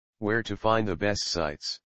Where to find the best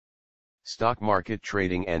sites. Stock market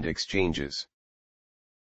trading and exchanges.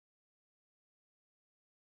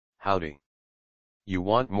 Howdy. You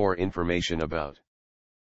want more information about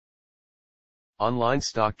online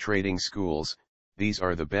stock trading schools? These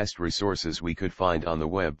are the best resources we could find on the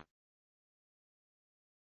web.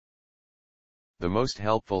 The most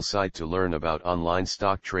helpful site to learn about online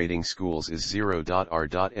stock trading schools is zero.r.msn.com.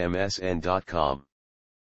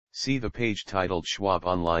 See the page titled Schwab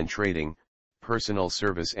Online Trading, Personal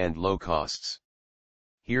Service and Low Costs.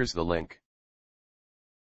 Here's the link.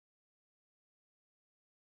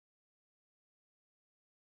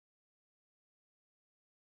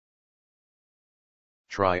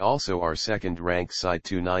 Try also our second-ranked site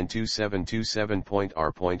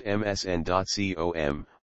 292727.r.msn.com,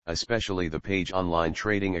 especially the page Online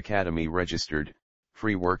Trading Academy registered,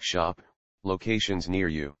 free workshop, locations near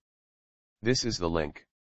you. This is the link.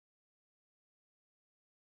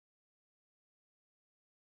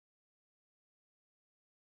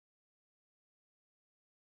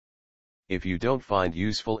 If you don't find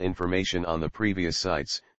useful information on the previous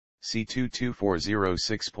sites, see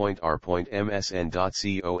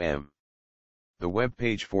 22406.r.msn.com. The web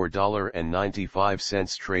page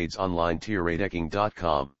 $4.95 trades online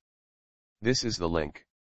tradecking.com. This is the link.